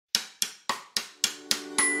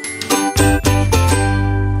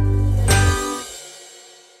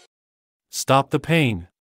Stop the pain.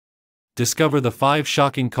 Discover the 5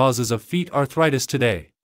 shocking causes of feet arthritis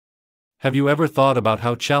today. Have you ever thought about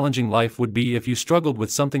how challenging life would be if you struggled with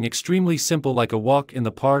something extremely simple like a walk in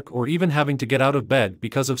the park or even having to get out of bed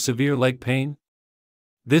because of severe leg pain?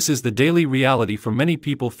 This is the daily reality for many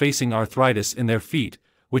people facing arthritis in their feet,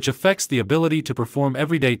 which affects the ability to perform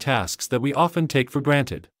everyday tasks that we often take for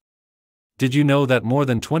granted. Did you know that more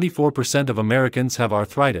than 24% of Americans have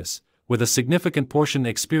arthritis, with a significant portion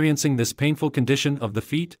experiencing this painful condition of the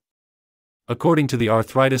feet? According to the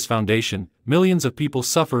Arthritis Foundation, millions of people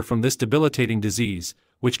suffer from this debilitating disease,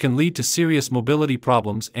 which can lead to serious mobility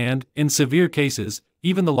problems and, in severe cases,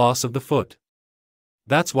 even the loss of the foot.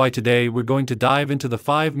 That's why today we're going to dive into the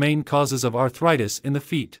 5 main causes of arthritis in the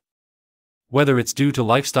feet. Whether it's due to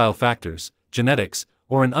lifestyle factors, genetics,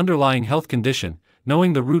 or an underlying health condition,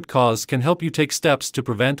 knowing the root cause can help you take steps to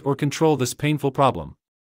prevent or control this painful problem.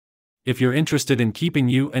 If you're interested in keeping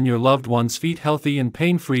you and your loved ones' feet healthy and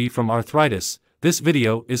pain-free from arthritis, this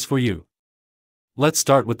video is for you. Let's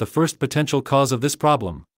start with the first potential cause of this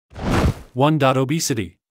problem. 1.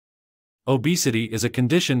 Obesity. Obesity is a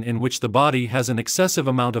condition in which the body has an excessive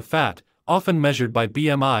amount of fat, often measured by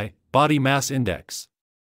BMI, body mass index.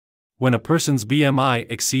 When a person's BMI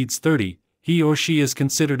exceeds 30, he or she is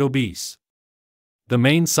considered obese. The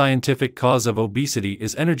main scientific cause of obesity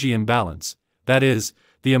is energy imbalance, that is,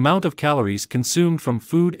 the amount of calories consumed from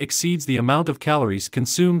food exceeds the amount of calories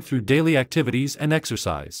consumed through daily activities and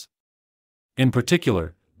exercise. In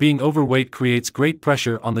particular, being overweight creates great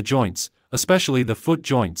pressure on the joints, especially the foot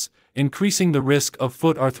joints, increasing the risk of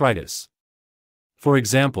foot arthritis. For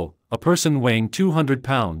example, a person weighing 200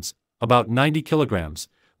 pounds, about 90 kilograms,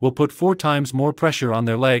 will put 4 times more pressure on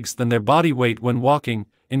their legs than their body weight when walking,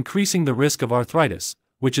 increasing the risk of arthritis,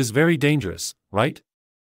 which is very dangerous, right?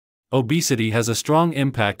 Obesity has a strong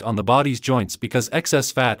impact on the body's joints because excess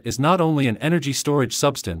fat is not only an energy storage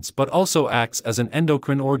substance but also acts as an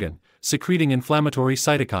endocrine organ, secreting inflammatory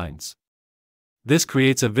cytokines. This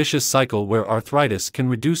creates a vicious cycle where arthritis can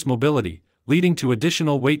reduce mobility, leading to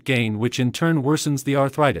additional weight gain which in turn worsens the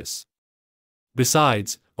arthritis.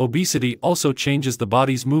 Besides, obesity also changes the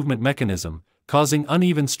body's movement mechanism, causing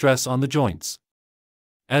uneven stress on the joints.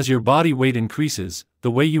 As your body weight increases,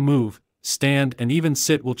 the way you move, stand and even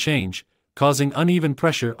sit will change, causing uneven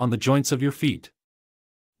pressure on the joints of your feet.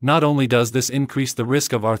 Not only does this increase the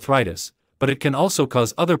risk of arthritis, but it can also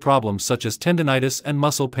cause other problems such as tendinitis and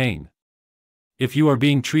muscle pain. If you are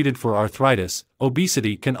being treated for arthritis,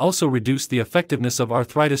 obesity can also reduce the effectiveness of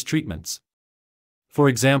arthritis treatments. For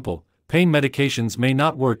example, pain medications may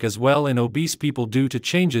not work as well in obese people due to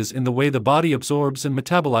changes in the way the body absorbs and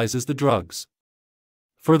metabolizes the drugs.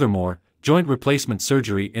 Furthermore, joint replacement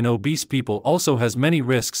surgery in obese people also has many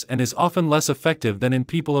risks and is often less effective than in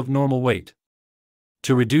people of normal weight.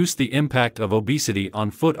 To reduce the impact of obesity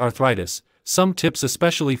on foot arthritis, some tips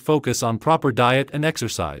especially focus on proper diet and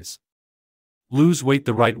exercise. Lose weight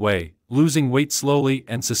the right way. Losing weight slowly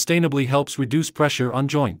and sustainably helps reduce pressure on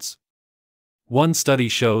joints. One study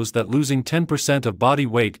shows that losing 10% of body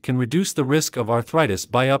weight can reduce the risk of arthritis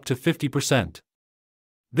by up to 50%.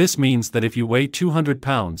 This means that if you weigh 200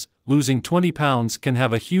 pounds, losing 20 pounds can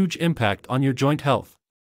have a huge impact on your joint health.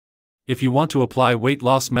 If you want to apply weight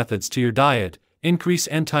loss methods to your diet, increase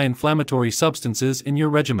anti-inflammatory substances in your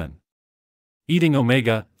regimen. Eating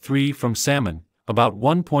omega-3 from salmon, about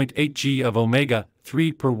 1.8 g of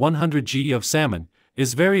omega-3 per 100 g of salmon,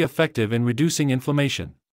 is very effective in reducing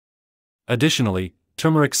inflammation. Additionally,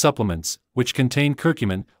 turmeric supplements, which contain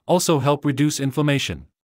curcumin, also help reduce inflammation.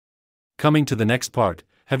 Coming to the next part,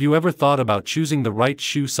 have you ever thought about choosing the right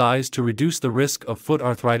shoe size to reduce the risk of foot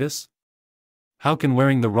arthritis? How can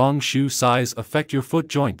wearing the wrong shoe size affect your foot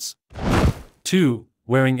joints? 2.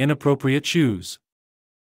 Wearing inappropriate shoes.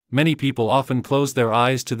 Many people often close their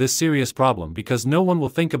eyes to this serious problem because no one will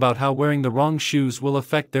think about how wearing the wrong shoes will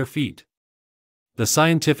affect their feet. The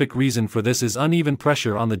scientific reason for this is uneven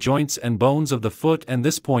pressure on the joints and bones of the foot, and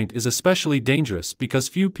this point is especially dangerous because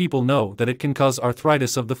few people know that it can cause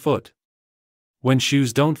arthritis of the foot. When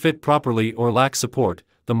shoes don't fit properly or lack support,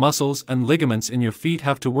 the muscles and ligaments in your feet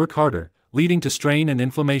have to work harder, leading to strain and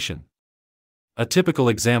inflammation. A typical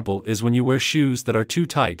example is when you wear shoes that are too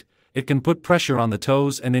tight, it can put pressure on the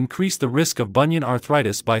toes and increase the risk of bunion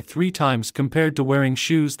arthritis by 3 times compared to wearing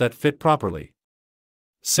shoes that fit properly.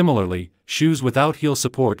 Similarly, shoes without heel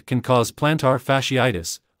support can cause plantar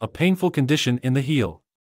fasciitis, a painful condition in the heel.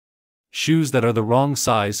 Shoes that are the wrong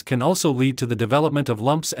size can also lead to the development of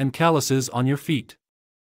lumps and calluses on your feet.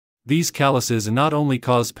 These calluses not only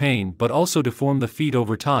cause pain but also deform the feet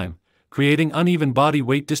over time, creating uneven body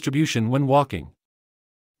weight distribution when walking.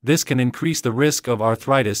 This can increase the risk of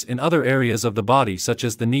arthritis in other areas of the body such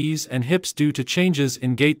as the knees and hips due to changes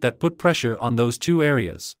in gait that put pressure on those two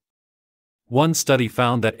areas. One study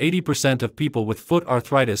found that 80% of people with foot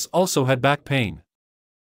arthritis also had back pain.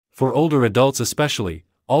 For older adults especially,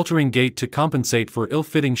 altering gait to compensate for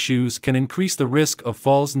ill-fitting shoes can increase the risk of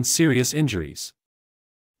falls and serious injuries.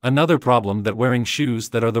 Another problem that wearing shoes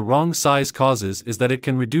that are the wrong size causes is that it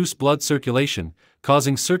can reduce blood circulation,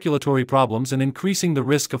 causing circulatory problems and increasing the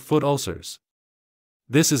risk of foot ulcers.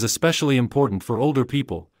 This is especially important for older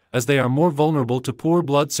people, as they are more vulnerable to poor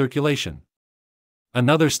blood circulation.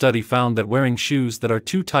 Another study found that wearing shoes that are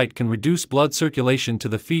too tight can reduce blood circulation to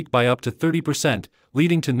the feet by up to 30%,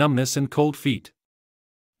 leading to numbness and cold feet.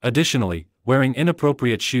 Additionally, wearing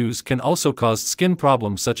inappropriate shoes can also cause skin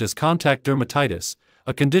problems such as contact dermatitis,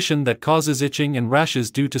 a condition that causes itching and rashes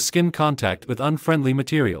due to skin contact with unfriendly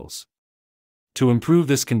materials. To improve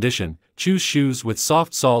this condition, choose shoes with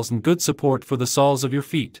soft soles and good support for the soles of your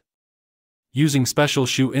feet. Using special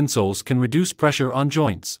shoe insoles can reduce pressure on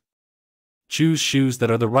joints. Choose shoes that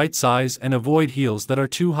are the right size and avoid heels that are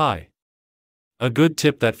too high. A good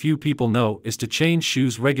tip that few people know is to change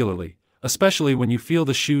shoes regularly, especially when you feel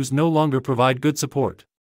the shoes no longer provide good support.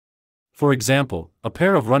 For example, a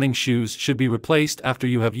pair of running shoes should be replaced after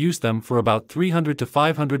you have used them for about 300 to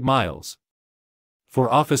 500 miles. For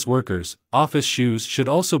office workers, office shoes should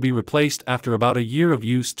also be replaced after about a year of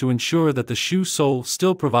use to ensure that the shoe sole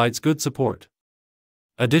still provides good support.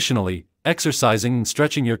 Additionally, exercising and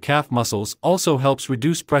stretching your calf muscles also helps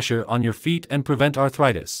reduce pressure on your feet and prevent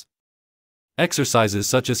arthritis. Exercises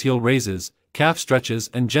such as heel raises, calf stretches,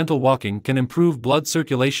 and gentle walking can improve blood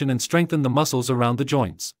circulation and strengthen the muscles around the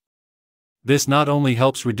joints. This not only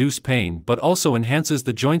helps reduce pain but also enhances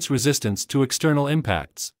the joint's resistance to external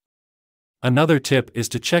impacts. Another tip is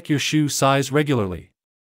to check your shoe size regularly.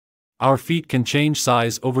 Our feet can change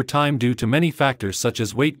size over time due to many factors such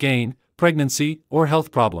as weight gain, pregnancy, or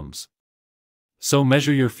health problems. So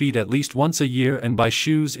measure your feet at least once a year and buy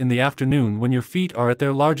shoes in the afternoon when your feet are at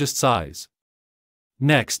their largest size.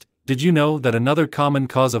 Next, did you know that another common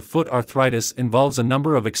cause of foot arthritis involves a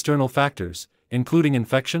number of external factors, including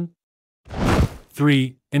infection?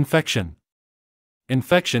 3. Infection.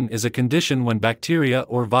 Infection is a condition when bacteria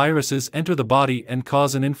or viruses enter the body and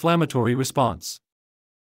cause an inflammatory response.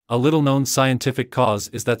 A little-known scientific cause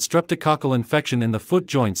is that streptococcal infection in the foot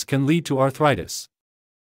joints can lead to arthritis.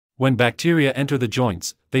 When bacteria enter the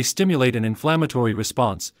joints, they stimulate an inflammatory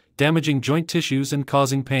response, damaging joint tissues and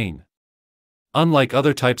causing pain. Unlike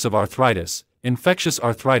other types of arthritis, infectious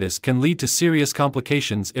arthritis can lead to serious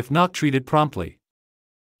complications if not treated promptly.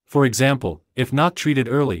 For example, if not treated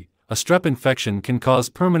early, a strep infection can cause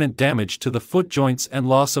permanent damage to the foot joints and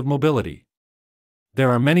loss of mobility.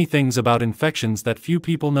 There are many things about infections that few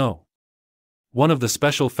people know. One of the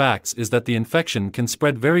special facts is that the infection can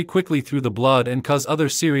spread very quickly through the blood and cause other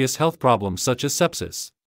serious health problems such as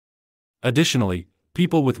sepsis. Additionally,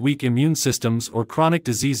 people with weak immune systems or chronic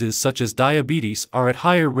diseases such as diabetes are at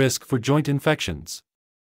higher risk for joint infections.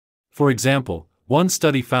 For example, one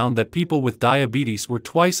study found that people with diabetes were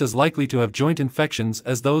twice as likely to have joint infections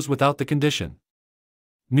as those without the condition.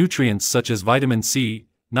 Nutrients such as vitamin C,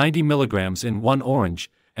 90 mg in 1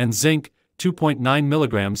 orange, and zinc, 2.9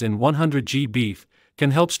 mg in 100 g beef,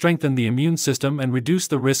 can help strengthen the immune system and reduce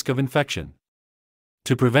the risk of infection.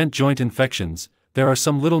 To prevent joint infections, there are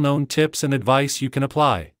some little-known tips and advice you can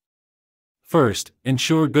apply. First,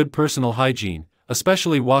 ensure good personal hygiene,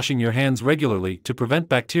 especially washing your hands regularly to prevent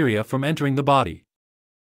bacteria from entering the body.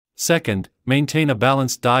 Second, maintain a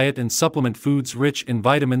balanced diet and supplement foods rich in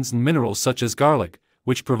vitamins and minerals such as garlic,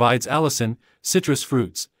 which provides allicin, citrus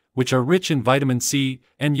fruits, which are rich in vitamin C,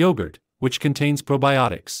 and yogurt, which contains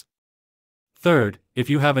probiotics. Third, if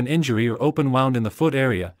you have an injury or open wound in the foot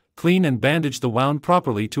area, clean and bandage the wound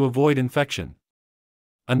properly to avoid infection.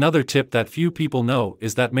 Another tip that few people know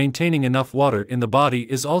is that maintaining enough water in the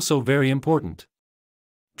body is also very important.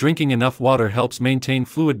 Drinking enough water helps maintain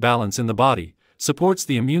fluid balance in the body, supports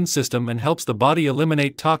the immune system and helps the body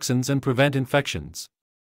eliminate toxins and prevent infections.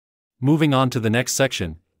 Moving on to the next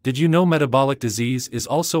section, did you know metabolic disease is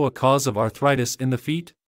also a cause of arthritis in the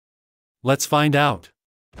feet? Let's find out.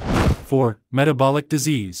 4. Metabolic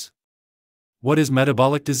disease. What is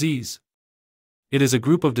metabolic disease? It is a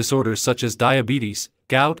group of disorders such as diabetes,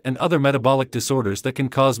 gout, and other metabolic disorders that can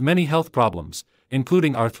cause many health problems,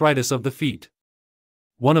 including arthritis of the feet.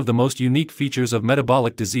 One of the most unique features of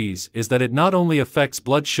metabolic disease is that it not only affects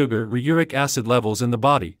blood sugar or uric acid levels in the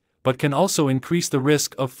body, but can also increase the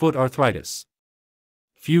risk of foot arthritis.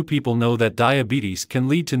 Few people know that diabetes can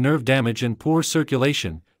lead to nerve damage and poor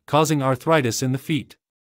circulation, causing arthritis in the feet.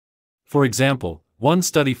 For example, One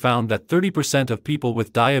study found that 30% of people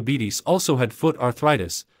with diabetes also had foot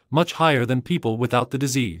arthritis, much higher than people without the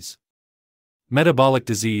disease. Metabolic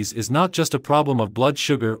disease is not just a problem of blood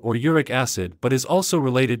sugar or uric acid but is also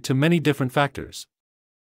related to many different factors.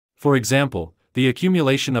 For example, the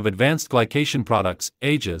accumulation of advanced glycation products,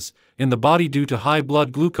 AGEs, in the body due to high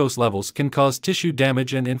blood glucose levels can cause tissue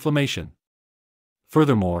damage and inflammation.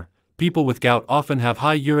 Furthermore, people with gout often have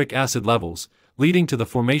high uric acid levels, leading to the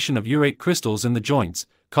formation of urate crystals in the joints,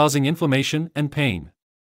 causing inflammation and pain.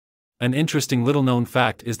 An interesting little-known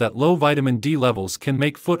fact is that low vitamin D levels can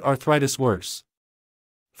make foot arthritis worse.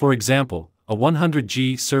 For example, a 100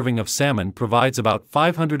 g serving of salmon provides about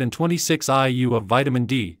 526 IU of vitamin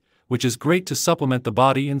D, which is great to supplement the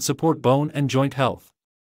body and support bone and joint health.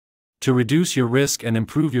 To reduce your risk and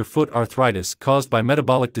improve your foot arthritis caused by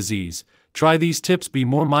metabolic disease, try these tips. Be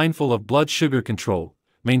more mindful of blood sugar control.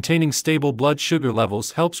 Maintaining stable blood sugar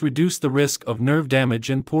levels helps reduce the risk of nerve damage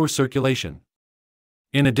and poor circulation.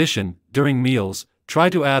 In addition, during meals, try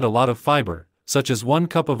to add a lot of fiber, such as 1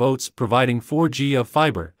 cup of oats providing 4 g of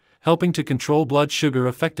fiber, helping to control blood sugar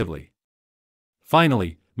effectively.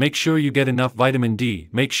 Finally, make sure you get enough vitamin D.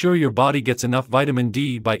 Make sure your body gets enough vitamin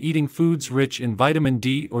D by eating foods rich in vitamin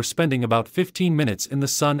D or spending about 15 minutes in the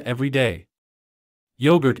sun every day.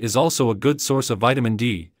 Yogurt is also a good source of vitamin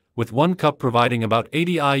D, with 1 cup providing about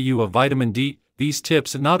 80 IU of vitamin D. These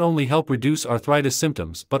tips not only help reduce arthritis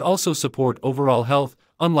symptoms but also support overall health,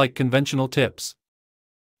 unlike conventional tips.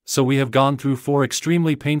 So we have gone through 4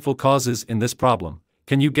 extremely painful causes in this problem.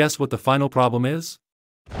 Can you guess what the final problem is?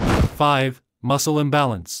 5. Muscle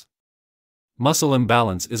imbalance. Muscle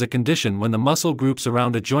imbalance is a condition when the muscle groups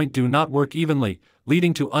around a joint do not work evenly,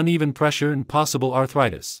 leading to uneven pressure and possible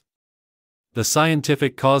arthritis. The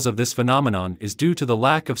scientific cause of this phenomenon is due to the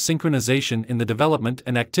lack of synchronization in the development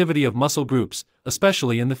and activity of muscle groups,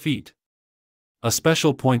 especially in the feet. A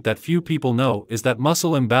special point that few people know is that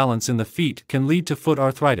muscle imbalance in the feet can lead to foot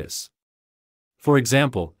arthritis. For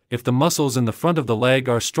example, if the muscles in the front of the leg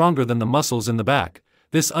are stronger than the muscles in the back,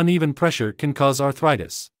 this uneven pressure can cause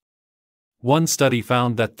arthritis. One study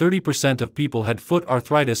found that 30% of people had foot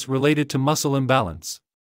arthritis related to muscle imbalance.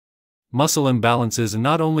 Muscle imbalances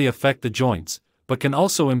not only affect the joints, but can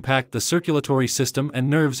also impact the circulatory system and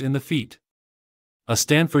nerves in the feet. A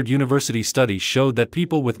Stanford University study showed that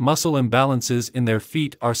people with muscle imbalances in their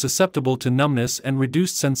feet are susceptible to numbness and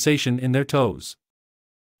reduced sensation in their toes.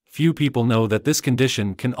 Few people know that this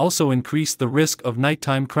condition can also increase the risk of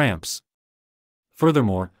nighttime cramps.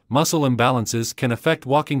 Furthermore, muscle imbalances can affect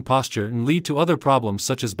walking posture and lead to other problems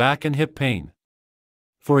such as back and hip pain.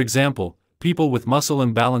 For example, people with muscle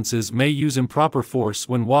imbalances may use improper force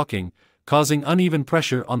when walking, causing uneven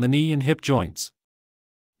pressure on the knee and hip joints.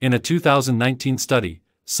 In a 2019 study,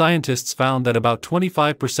 scientists found that about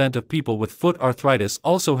 25% of people with foot arthritis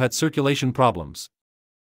also had circulation problems.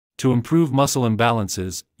 To improve muscle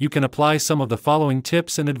imbalances, you can apply some of the following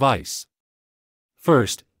tips and advice.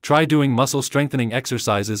 First, try doing muscle strengthening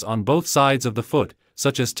exercises on both sides of the foot,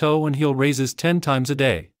 such as toe and heel raises 10 times a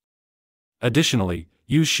day. Additionally,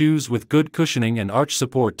 use shoes with good cushioning and arch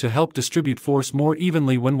support to help distribute force more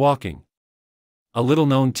evenly when walking. A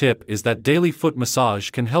little-known tip is that daily foot massage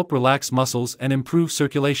can help relax muscles and improve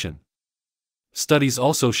circulation. Studies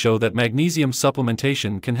also show that magnesium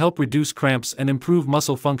supplementation can help reduce cramps and improve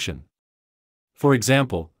muscle function. For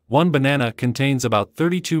example, one banana contains about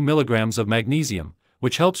 32 milligrams of magnesium,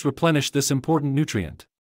 which helps replenish this important nutrient.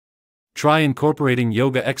 Try incorporating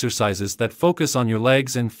yoga exercises that focus on your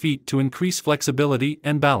legs and feet to increase flexibility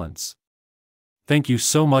and balance. Thank you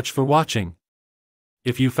so much for watching.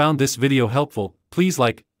 If you found this video helpful, please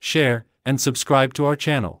like, share, and subscribe to our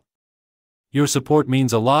channel. Your support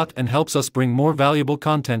means a lot and helps us bring more valuable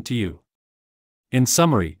content to you. In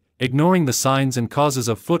summary, ignoring the signs and causes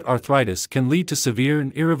of foot arthritis can lead to severe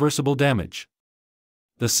and irreversible damage.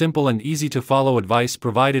 The simple and easy-to-follow advice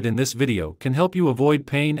provided in this video can help you avoid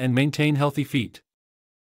pain and maintain healthy feet.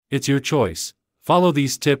 It's your choice. Follow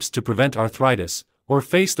these tips to prevent arthritis, or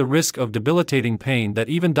face the risk of debilitating pain that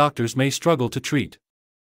even doctors may struggle to treat.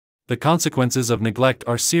 The consequences of neglect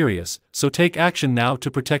are serious, so take action now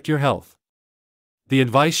to protect your health. The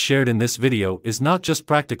advice shared in this video is not just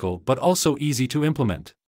practical but also easy to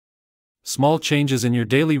implement. Small changes in your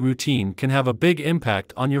daily routine can have a big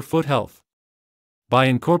impact on your foot health. By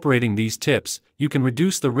incorporating these tips, you can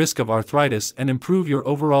reduce the risk of arthritis and improve your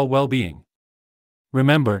overall well-being.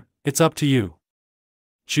 Remember, it's up to you.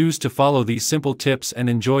 Choose to follow these simple tips and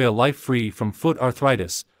enjoy a life free from foot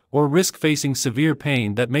arthritis, or risk facing severe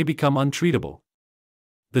pain that may become untreatable.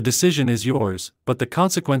 The decision is yours, but the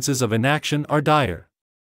consequences of inaction are dire.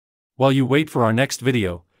 While you wait for our next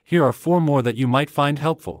video, here are 4 more that you might find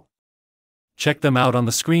helpful. Check them out on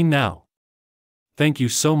the screen now. Thank you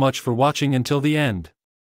so much for watching until the end.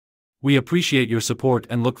 We appreciate your support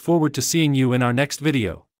and look forward to seeing you in our next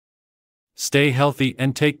video. Stay healthy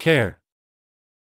and take care.